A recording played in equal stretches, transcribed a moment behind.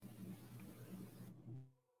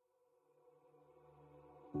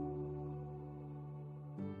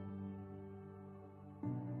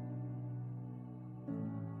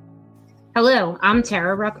Hello, I'm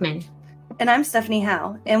Tara Ruckman. And I'm Stephanie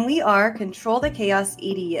Howe, and we are Control the Chaos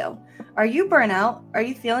EDU. Are you burnout? Are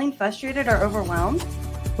you feeling frustrated or overwhelmed?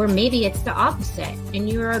 Or maybe it's the opposite, and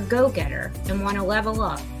you're a go-getter and want to level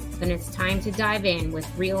up. Then it's time to dive in with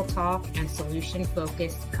real talk and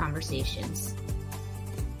solution-focused conversations.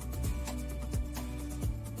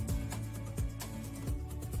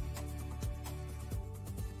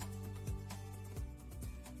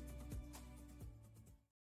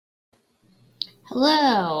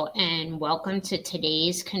 Hello, and welcome to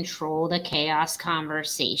today's Control the Chaos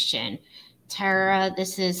conversation. Tara,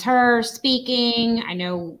 this is her speaking. I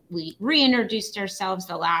know we reintroduced ourselves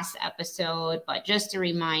the last episode, but just a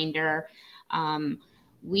reminder,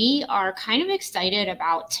 we are kind of excited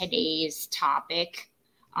about today's topic,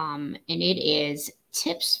 and it is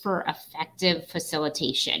tips for effective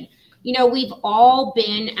facilitation. You know, we've all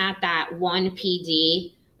been at that one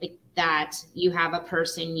PD that you have a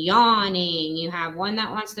person yawning, you have one that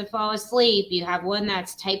wants to fall asleep, you have one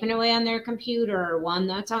that's typing away on their computer, one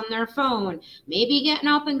that's on their phone, maybe getting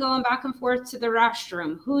up and going back and forth to the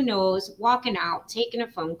restroom, who knows, walking out, taking a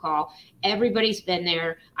phone call. Everybody's been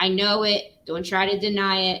there. I know it. Don't try to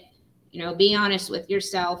deny it. You know, be honest with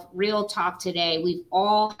yourself. Real talk today. We've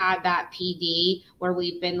all had that PD where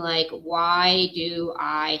we've been like, why do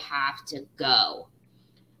I have to go?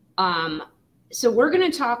 So we're going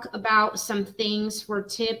to talk about some things for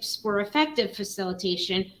tips for effective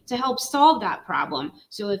facilitation to help solve that problem.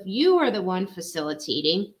 So if you are the one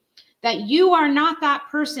facilitating, that you are not that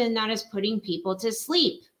person that is putting people to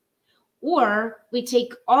sleep. Or we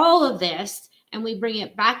take all of this and we bring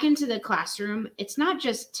it back into the classroom. It's not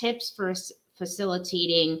just tips for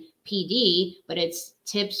facilitating PD, but it's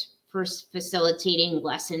tips for facilitating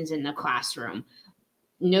lessons in the classroom.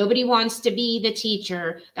 Nobody wants to be the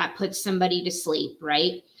teacher that puts somebody to sleep,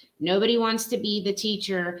 right? Nobody wants to be the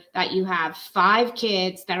teacher that you have 5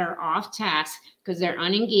 kids that are off task because they're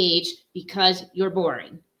unengaged because you're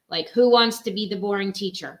boring. Like, who wants to be the boring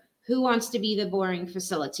teacher? Who wants to be the boring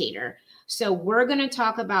facilitator? So we're going to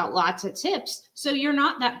talk about lots of tips so you're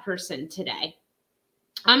not that person today.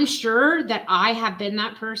 I'm sure that I have been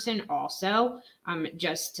that person also,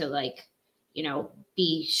 just to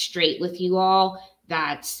be straight with you all.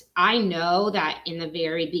 That I know that in the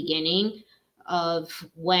very beginning of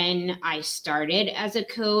when I started as a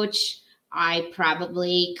coach, I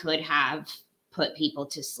probably could have put people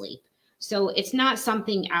to sleep. So it's not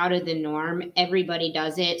something out of the norm. Everybody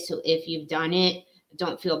does it. So if you've done it,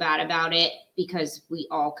 don't feel bad about it, because we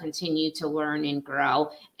all continue to learn and grow.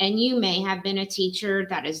 And you may have been a teacher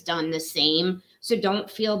that has done the same. So don't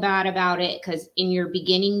feel bad about it, because in your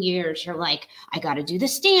beginning years, you're like, I got to do the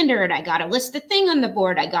standard. I got to list the thing on the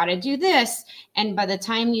board. I got to do this. And by the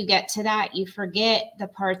time you get to that, you forget the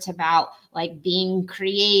parts about like being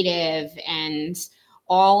creative and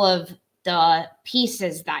all of the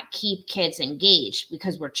pieces that keep kids engaged,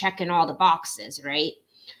 because we're checking all the boxes, right?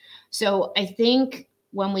 So I think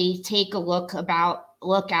when we take a look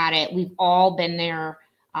at it, we've all been there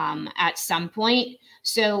at some point.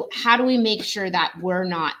 So how do we make sure that we're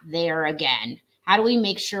not there again? How do we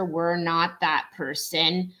make sure we're not that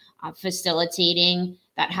person facilitating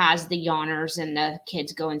that has the yawners and the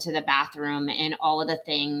kids go into the bathroom and all of the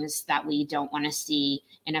things that we don't want to see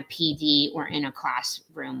in a PD or in a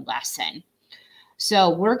classroom lesson?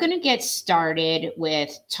 So we're going to get started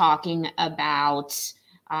with talking about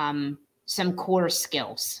some core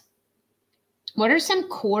skills. What are some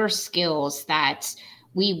core skills that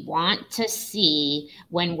we want to see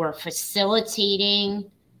when we're facilitating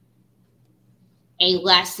a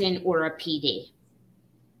lesson or a PD?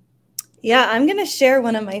 Yeah, I'm going to share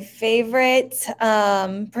one of my favorite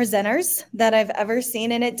presenters that I've ever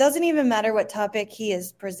seen. And it doesn't even matter what topic he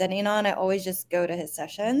is presenting on. I always just go to his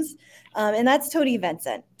sessions. And that's Tony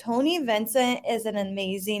Vincent. Tony Vincent is an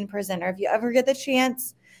amazing presenter. If you ever get the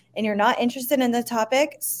chance and you're not interested in the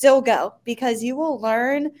topic, still go, because you will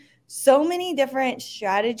learn so many different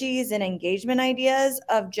strategies and engagement ideas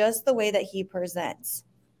of just the way that he presents.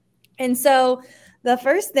 And so the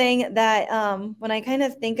first thing that when I kind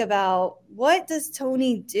of think about what does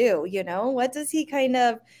Tony do, what does he kind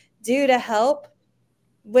of do to help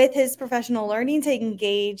with his professional learning to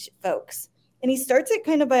engage folks? And he starts it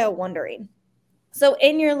kind of by a wondering. So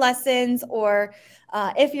in your lessons, or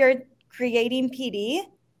if you're creating PD,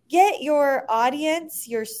 get your audience,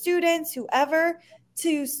 your students, whoever,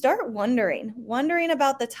 to start wondering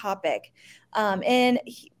about the topic.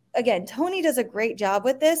 Again, Tony does a great job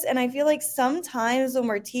with this. And I feel like sometimes when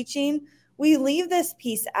we're teaching, we leave this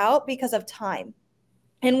piece out because of time.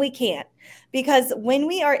 And we can't, because when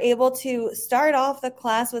we are able to start off the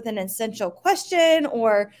class with an essential question,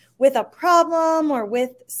 or with a problem or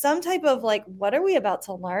with some type of like, what are we about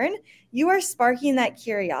to learn? You are sparking that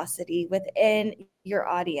curiosity within your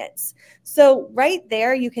audience. So right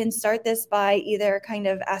there, you can start this by either kind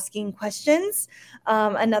of asking questions.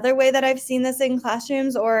 Another way that I've seen this in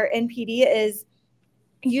classrooms or in PD is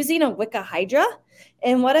using a Wicca Hydra.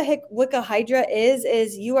 And what a Wicca Hydra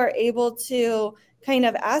is you are able to kind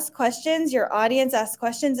of ask questions, your audience asks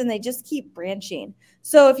questions, and they just keep branching.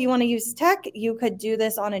 So if you want to use tech, you could do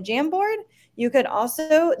this on a Jamboard. You could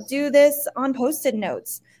also do this on Post-it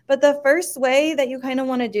notes. But the first way that you kind of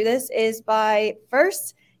want to do this is by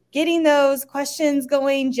first getting those questions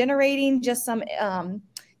going, generating just some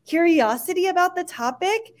curiosity about the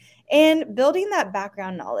topic, and building that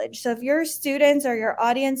background knowledge. So if your students or your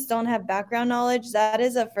audience don't have background knowledge, that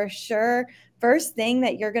is a for sure first thing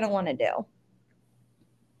that you're going to want to do.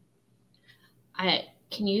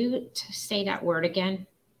 Can you say that word again?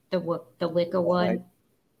 The Wicca one?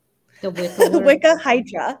 The Wicca word? Wicca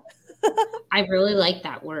Hydra. I really like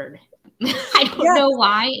that word. I don't know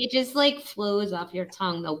why. It just like flows off your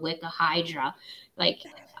tongue, the Wicca Hydra. Like,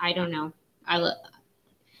 I don't know.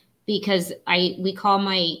 Because we call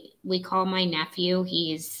my nephew,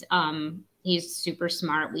 he's super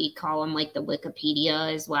smart. We call him like the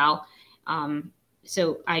Wikipedia as well.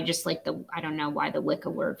 So I just like I don't know why the Wicca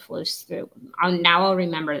word flows through. I'll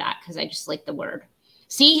remember that because I just like the word.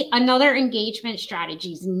 See, another engagement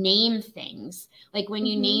strategy is name things. Like when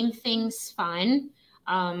you name things fun,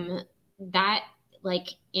 that like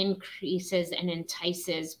increases and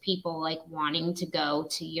entices people like wanting to go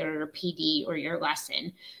to your PD or your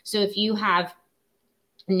lesson. So if you have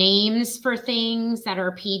names for things that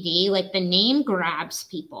are PD, like the name grabs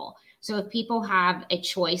people. So if people have a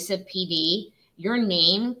choice of PD, your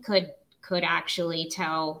name could actually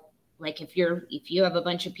tell, like if you have a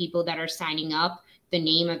bunch of people that are signing up, the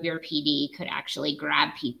name of your PD could actually grab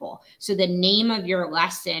people. So the name of your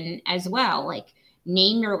lesson as well, like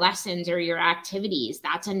name your lessons or your activities.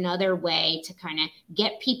 That's another way to kind of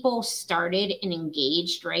get people started and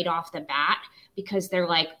engaged right off the bat, because they're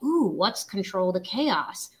like, ooh, what's control the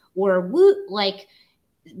chaos? Or woo, like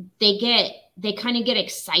they kind of get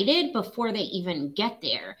excited before they even get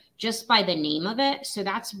there just by the name of it. So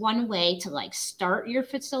that's one way to like start your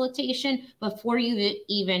facilitation before you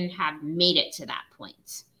even have made it to that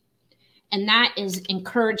point. And that is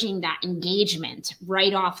encouraging that engagement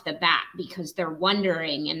right off the bat, because they're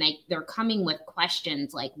wondering and they're coming with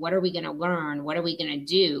questions like, what are we going to learn? What are we going to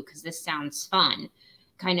do? Because this sounds fun.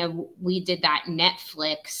 Kind of, we did that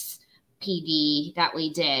Netflix PD that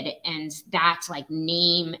we did, and that's like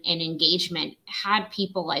name and engagement had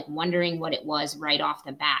people like wondering what it was right off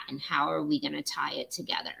the bat and how are we going to tie it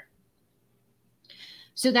together.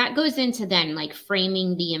 So that goes into then like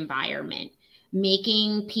framing the environment,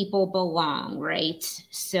 making people belong, right?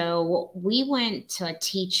 So we went to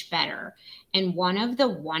Teach Better, and one of the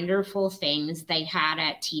wonderful things they had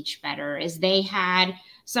at Teach Better is they had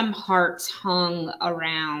some hearts hung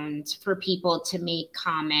around for people to make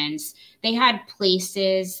comments. They had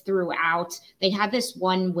places throughout. They had this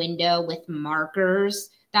one window with markers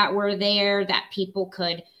that were there that people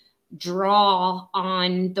could draw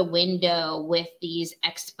on the window with these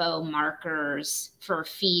expo markers for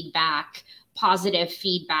feedback, positive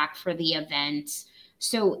feedback for the event.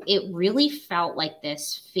 So it really felt like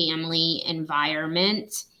this family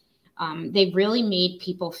environment. They really made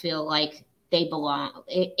people feel like they belong.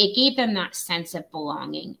 It gave them that sense of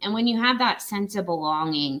belonging. And when you have that sense of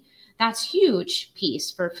belonging, that's huge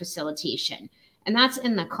piece for facilitation. And that's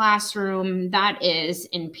in the classroom, that is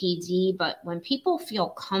in PD. But when people feel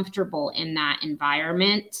comfortable in that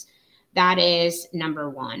environment, that is number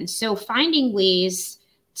one. So finding ways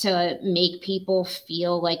to make people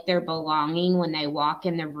feel like they're belonging when they walk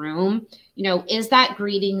in the room, is that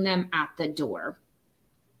greeting them at the door?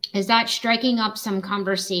 Is that striking up some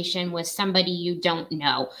conversation with somebody you don't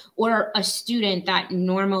know, or a student that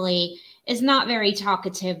normally is not very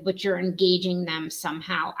talkative, but you're engaging them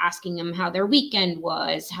somehow, asking them how their weekend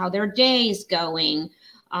was, how their day is going.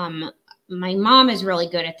 My mom is really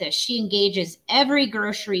good at this. She engages every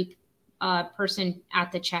grocery person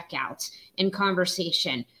at the checkout in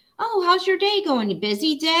conversation. Oh, how's your day going? A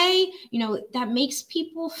busy day? That makes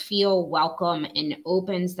people feel welcome and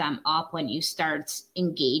opens them up when you start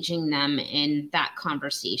engaging them in that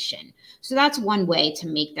conversation. So that's one way to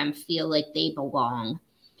make them feel like they belong.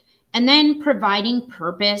 And then providing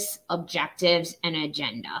purpose, objectives, and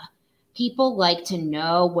agenda. People like to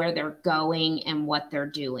know where they're going and what they're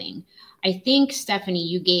doing. I think, Stephanie,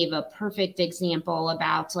 you gave a perfect example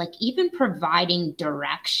about like even providing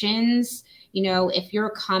directions. If you're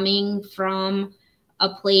coming from a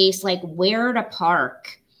place like where to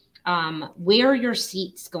park, where your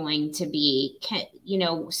seat's going to be,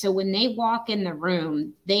 so when they walk in the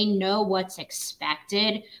room, they know what's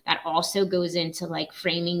expected. That also goes into like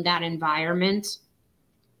framing that environment,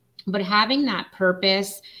 but having that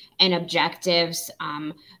purpose and objectives,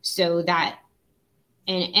 so that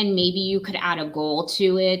and maybe you could add a goal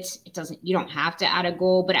to it. You don't have to add a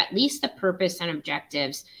goal, but at least the purpose and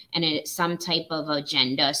objectives and some type of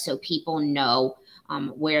agenda, so people know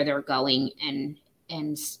where they're going and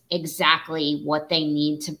exactly what they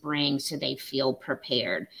need to bring, so they feel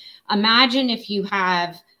prepared. Imagine if you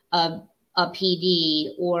have a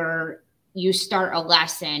PD, or you start a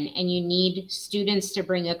lesson and you need students to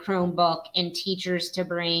bring a Chromebook and teachers to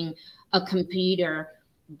bring a computer,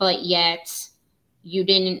 but yet you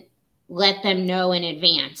didn't let them know in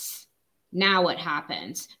advance. Now what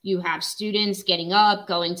happens? You have students getting up,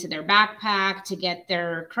 going to their backpack to get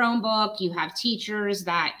their Chromebook. You have teachers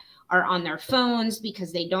that are on their phones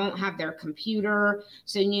because they don't have their computer.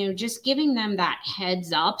 So, just giving them that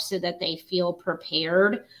heads up so that they feel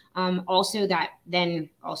prepared. Also, that then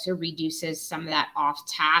also reduces some of that off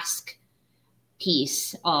task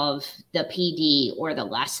piece of the PD or the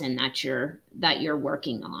lesson that you're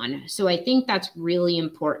working on. So I think that's really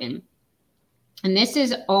important. And this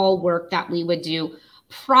is all work that we would do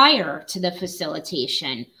prior to the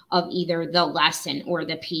facilitation of either the lesson or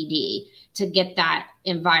the PD, to get that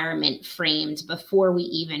environment framed before we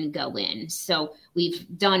even go in. So we've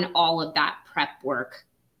done all of that prep work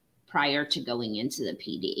prior to going into the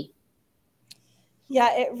PD.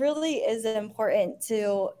 Yeah, it really is important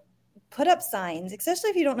to put up signs,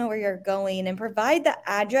 especially if you don't know where you're going, and provide the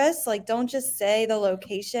address. Like, don't just say the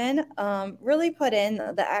location. Really put in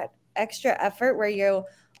the extra effort where you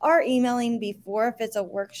are emailing before, if it's a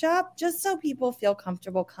workshop, just so people feel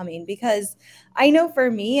comfortable coming. Because I know for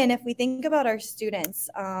me, and if we think about our students,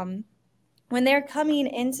 when they're coming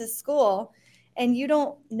into school and you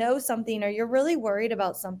don't know something, or you're really worried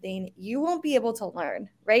about something, you won't be able to learn,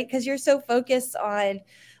 right? Because you're so focused on,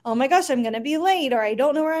 oh my gosh, I'm going to be late, or I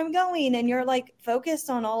don't know where I'm going. And you're like focused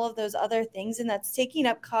on all of those other things, and that's taking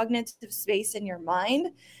up cognitive space in your mind.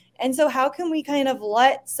 And so how can we kind of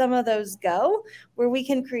let some of those go, where we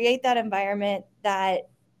can create that environment that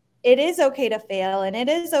it is okay to fail, and it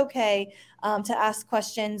is okay to ask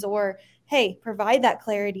questions, or hey, provide that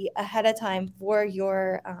clarity ahead of time for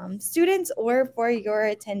your students or for your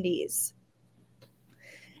attendees.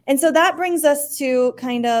 And so that brings us to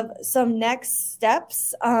kind of some next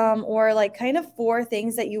steps, or like kind of 4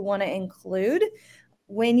 things that you want to include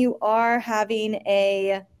when you are having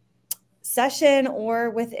a session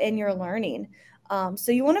or within your learning.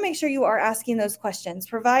 So you want to make sure you are asking those questions.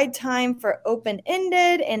 Provide time for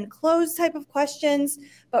open-ended and closed type of questions,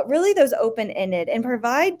 but really those open-ended, and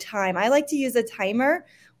provide time. I like to use a timer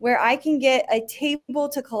where I can get a table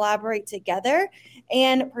to collaborate together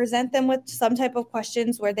and present them with some type of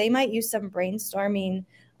questions where they might use some brainstorming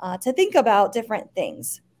to think about different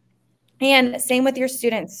things. And same with your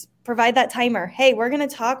students. Provide that timer. Hey, we're going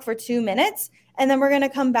to talk for 2 minutes, and then we're going to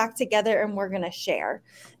come back together and we're going to share.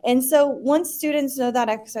 And so once students know that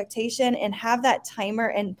expectation and have that timer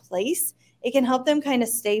in place, it can help them kind of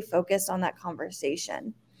stay focused on that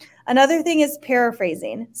conversation. Another thing is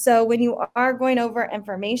paraphrasing. So when you are going over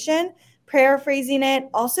information, paraphrasing it.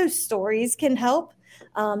 Also, stories can help.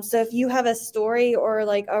 So if you have a story or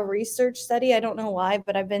like a research study, I don't know why,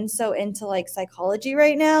 but I've been so into like psychology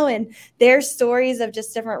right now, and there's stories of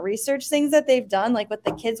just different research things that they've done, like with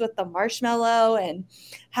the kids with the marshmallow, and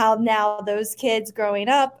how now those kids growing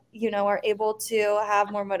up, are able to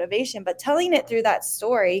have more motivation. But telling it through that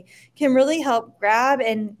story can really help grab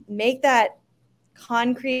and make that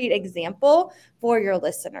concrete example for your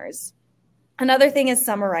listeners. Another thing is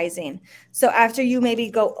summarizing. So after you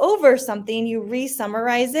maybe go over something, you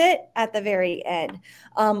re-summarize it at the very end.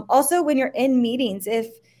 Also, when you're in meetings, if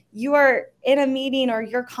you are in a meeting or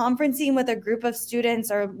you're conferencing with a group of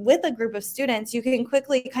students, you can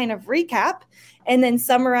quickly kind of recap and then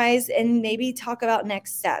summarize and maybe talk about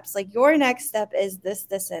next steps. Like, your next step is this,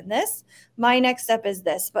 this, and this. My next step is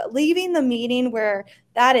this. But leaving the meeting where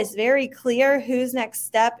that is very clear whose next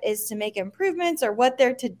step is to make improvements or what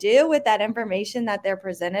they're to do with that information that they're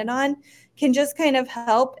presented on can just kind of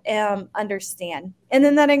help understand. And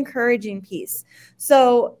then that encouraging piece.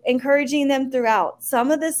 So encouraging them throughout. Some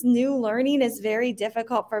of this new learning is very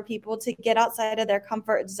difficult for people to get outside of their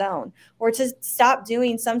comfort zone, or to stop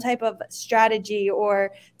doing some type of strategy,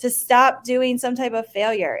 or to stop doing some type of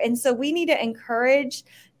failure. And so we need to encourage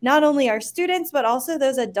not only our students, but also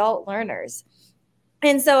those adult learners.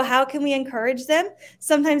 And so how can we encourage them?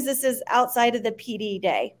 Sometimes this is outside of the PD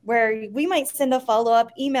day, where we might send a follow-up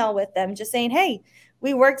email with them just saying, hey,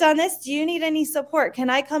 we worked on this. Do you need any support? Can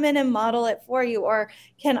I come in and model it for you? Or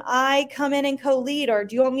can I come in and co-lead? Or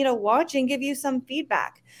do you want me to watch and give you some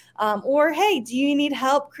feedback? Or, hey, do you need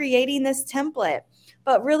help creating this template?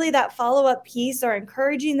 But really that follow-up piece, or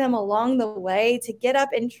encouraging them along the way to get up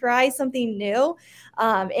and try something new,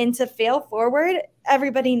 and to fail forward,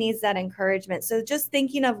 everybody needs that encouragement. So just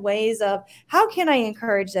thinking of ways of how can I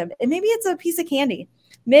encourage them? And maybe it's a piece of candy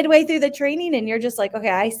midway through the training and you're just like, okay,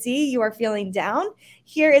 I see you are feeling down.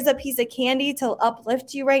 Here is a piece of candy to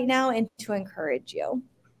uplift you right now and to encourage you.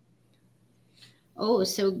 Oh,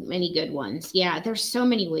 so many good ones. Yeah, there's so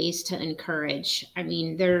many ways to encourage. I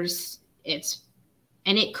mean,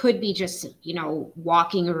 and it could be just,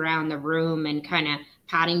 walking around the room and kind of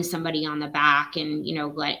patting somebody on the back and,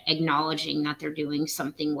 acknowledging that they're doing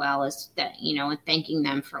something well, as that, and thanking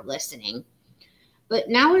them for listening. But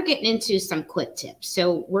now we're getting into some quick tips.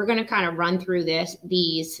 So we're going to kind of run through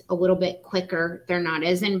these a little bit quicker. They're not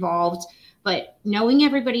as involved, but knowing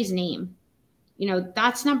everybody's name,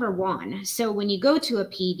 that's number one. So when you go to a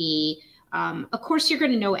PD, of course, you're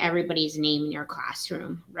going to know everybody's name in your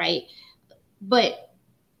classroom, right? But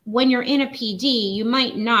when you're in a PD, you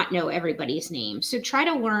might not know everybody's name. So try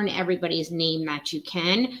to learn everybody's name that you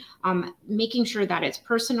can, making sure that it's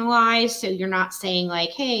personalized. So you're not saying like,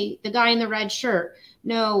 hey, the guy in the red shirt.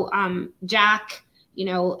 No, Jack,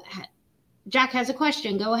 Jack has a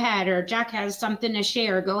question, go ahead. Or Jack has something to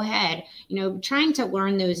share, go ahead. Trying to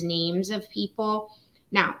learn those names of people.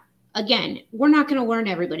 Now, again, we're not going to learn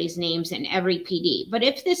everybody's names in every PD, but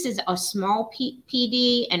if this is a small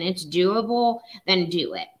PD and it's doable, then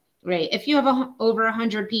do it, right? If you have over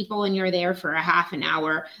 100 people and you're there for a half an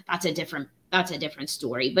hour, that's a different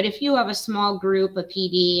story. But if you have a small group of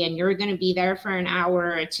PD and you're going to be there for an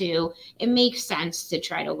hour or two, it makes sense to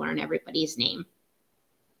try to learn everybody's name.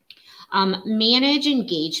 Manage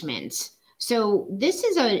engagement. So this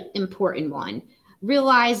is an important one,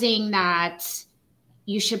 realizing that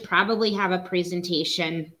you should probably have a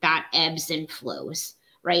presentation that ebbs and flows,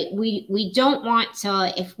 right? We don't want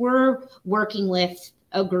to, if we're working with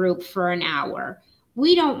a group for an hour,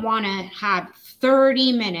 we don't want to have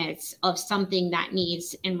 30 minutes of something that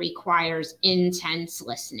needs and requires intense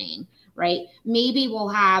listening, right? Maybe we'll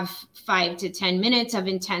have 5 to 10 minutes of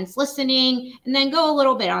intense listening and then go a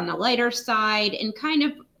little bit on the lighter side and kind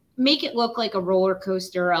of make it look like a roller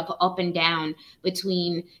coaster of up and down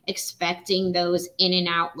between expecting those in and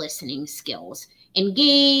out listening skills.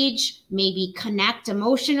 Engage, maybe connect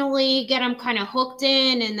emotionally, get them kind of hooked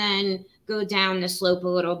in, and then go down the slope a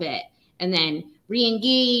little bit. And then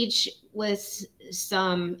re-engage with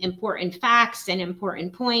some important facts and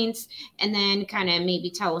important points, and then kind of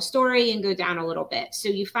maybe tell a story and go down a little bit. So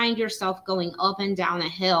you find yourself going up and down a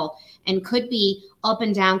hill, and could be up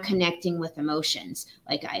and down connecting with emotions.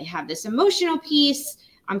 Like I have this emotional piece,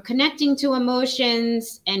 I'm connecting to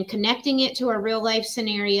emotions and connecting it to a real life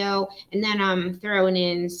scenario, and then I'm throwing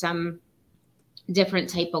in some different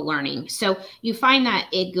type of learning. So you find that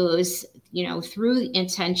it goes, through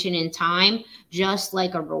intention and time, just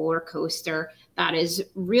like a roller coaster. That is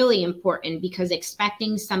really important, because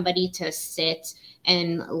expecting somebody to sit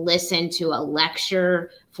and listen to a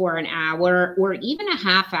lecture for an hour or even a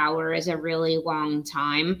half hour is a really long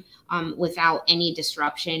time, without any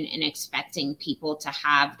disruption, and expecting people to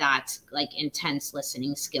have that like intense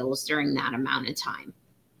listening skills during that amount of time.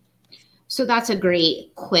 So that's a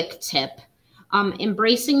great quick tip.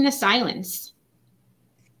 Embracing the silence.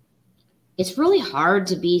 It's really hard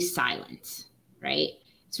to be silent, right?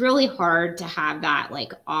 It's really hard to have that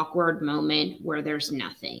like awkward moment where there's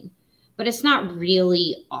nothing, but it's not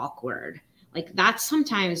really awkward. Like that's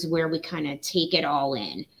sometimes where we kind of take it all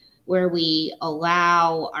in, where we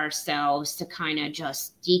allow ourselves to kind of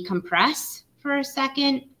just decompress for a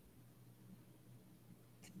second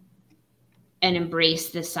and embrace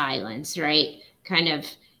the silence, right? Kind of,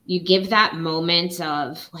 you give that moment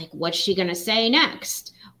of like, what's she going to say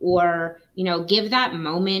next? Or, give that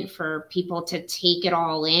moment for people to take it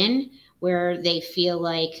all in, where they feel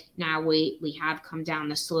like now we have come down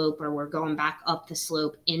the slope, or we're going back up the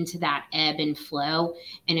slope into that ebb and flow,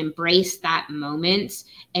 and embrace that moment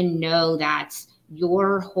and know that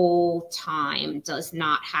your whole time does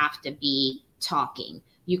not have to be talking.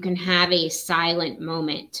 You can have a silent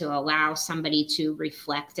moment to allow somebody to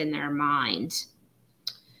reflect in their mind.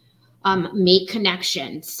 Make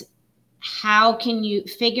connections. How can you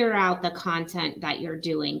figure out the content that you're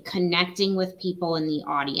doing, connecting with people in the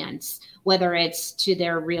audience, whether it's to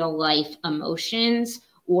their real life emotions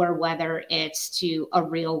or whether it's to a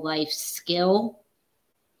real life skill?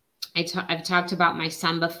 I've talked about my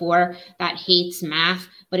son before that hates math,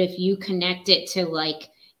 but if you connect it to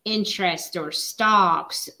like interest or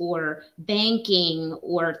stocks or banking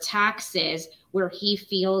or taxes, where he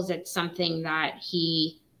feels it's something that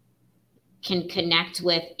he can connect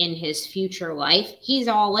with in his future life, he's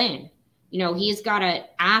all in. He's got an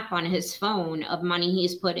app on his phone of money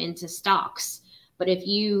he's put into stocks. But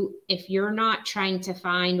if you're not trying to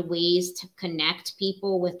find ways to connect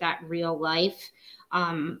people with that real life,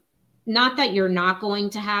 not that you're not going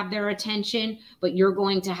to have their attention, but you're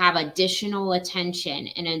going to have additional attention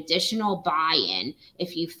and additional buy-in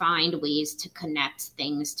if you find ways to connect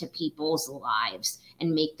things to people's lives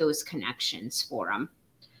and make those connections for them.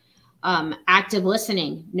 Active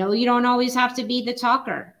listening. No, you don't always have to be the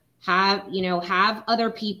talker. Have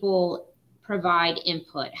other people provide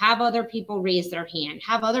input, have other people raise their hand,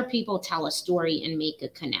 have other people tell a story and make a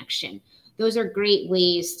connection. Those are great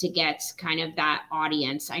ways to get kind of that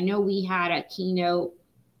audience. I know we had a keynote,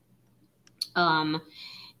 and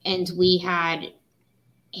we had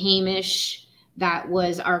Hamish, that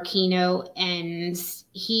was our keynote, and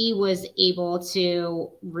he was able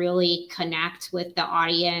to really connect with the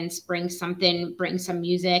audience, bring some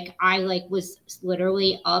music. I was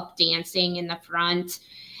literally up dancing in the front,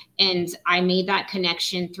 and I made that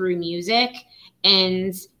connection through music.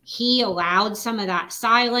 And he allowed some of that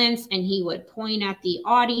silence, and he would point at the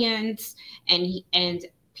audience, and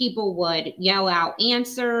people would yell out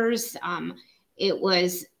answers. It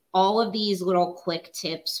was all of these little quick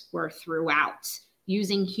tips were throughout.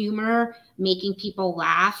 Using humor, making people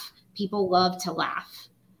laugh. People love to laugh.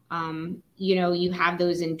 You have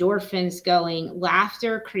those endorphins going.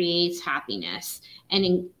 Laughter creates happiness,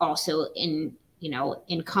 and also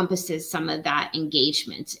encompasses some of that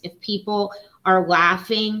engagement. If people are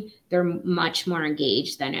laughing, they're much more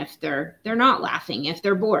engaged than if they're not laughing, if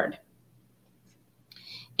they're bored.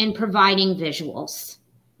 And providing visuals.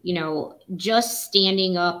 Just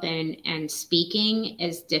standing up and speaking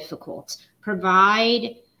is difficult.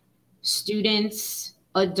 Provide students,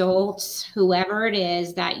 adults, whoever it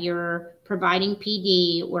is that you're providing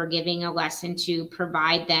PD or giving a lesson to,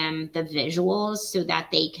 provide them the visuals so that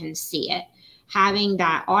they can see it. Having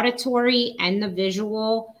that auditory and the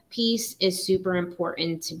visual piece is super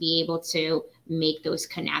important to be able to make those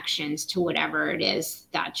connections to whatever it is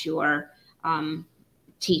that you're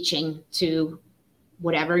teaching to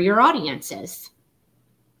whatever your audience is.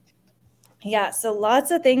 Yeah, so lots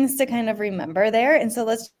of things to kind of remember there. And so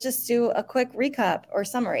let's just do a quick recap or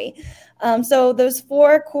summary. So those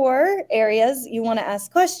 4 core areas, you want to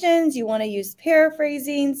ask questions, you want to use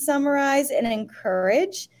paraphrasing, summarize, and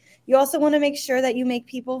encourage. You also want to make sure that you make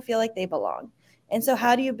people feel like they belong. And so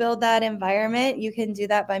how do you build that environment? You can do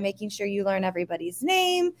that by making sure you learn everybody's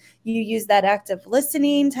name. You use that active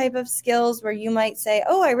listening type of skills where you might say,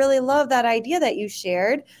 oh, I really love that idea that you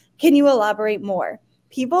shared. Can you elaborate more?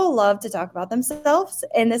 People love to talk about themselves.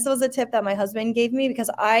 And this was a tip that my husband gave me because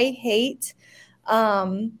I hate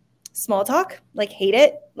small talk, hate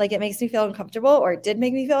it. It makes me feel uncomfortable, or it did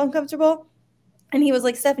make me feel uncomfortable. And he was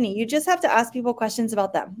like, Stephanie, you just have to ask people questions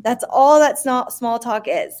about them. That's all that small talk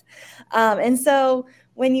is. And so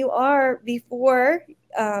when you are before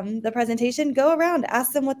the presentation, go around,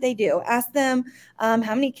 ask them what they do, ask them how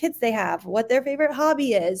many kids they have, what their favorite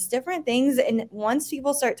hobby is, different things. And once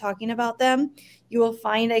people start talking about them, you will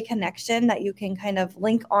find a connection that you can kind of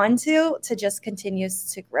link onto to just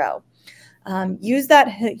continues to grow. Use that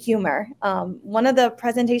humor. One of the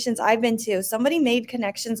presentations I've been to, somebody made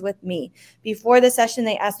connections with me. Before the session,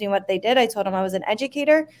 they asked me what they did. I told them I was an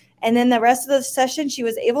educator. And then the rest of the session, she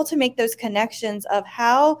was able to make those connections of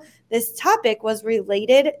how this topic was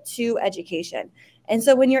related to education. And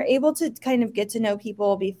so when you're able to kind of get to know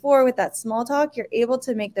people before with that small talk, you're able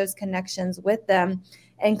to make those connections with them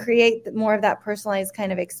and create more of that personalized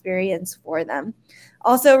kind of experience for them.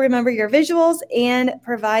 Also, remember your visuals and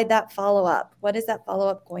provide that follow-up. What is that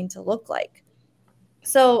follow-up going to look like?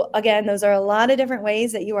 So again, those are a lot of different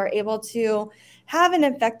ways that you are able to have an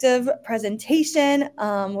effective presentation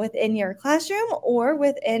within your classroom or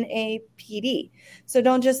within a PD. So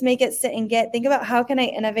don't just make it sit and get. Think about, how can I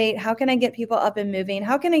innovate? How can I get people up and moving?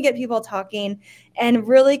 How can I get people talking and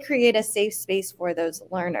really create a safe space for those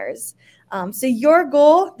learners? So your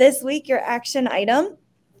goal this week, your action item,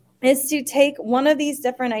 is to take one of these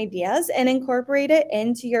different ideas and incorporate it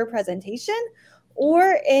into your presentation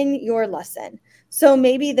or in your lesson. So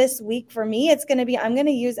maybe this week for me, it's going to be, I'm going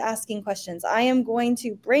to use asking questions. I am going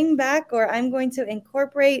to bring back, or I'm going to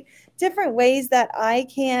incorporate different ways that I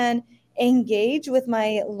can engage with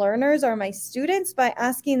my learners or my students by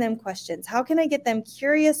asking them questions. How can I get them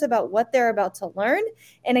curious about what they're about to learn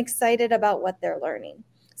and excited about what they're learning?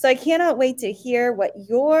 So I cannot wait to hear what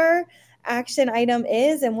your action item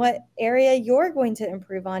is and what area you're going to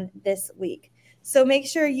improve on this week. So make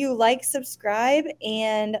sure you like, subscribe,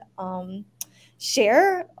 and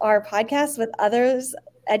share our podcast with others,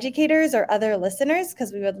 educators or other listeners,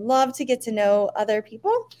 because we would love to get to know other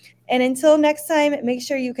people. And until next time, make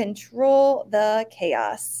sure you control the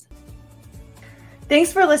chaos.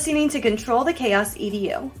 Thanks for listening to Control the Chaos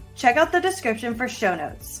EDU. Check out the description for show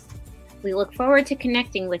notes. We look forward to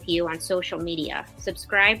connecting with you on social media.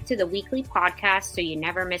 Subscribe to the weekly podcast so you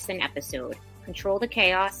never miss an episode. Control the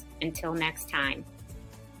chaos. Until next time.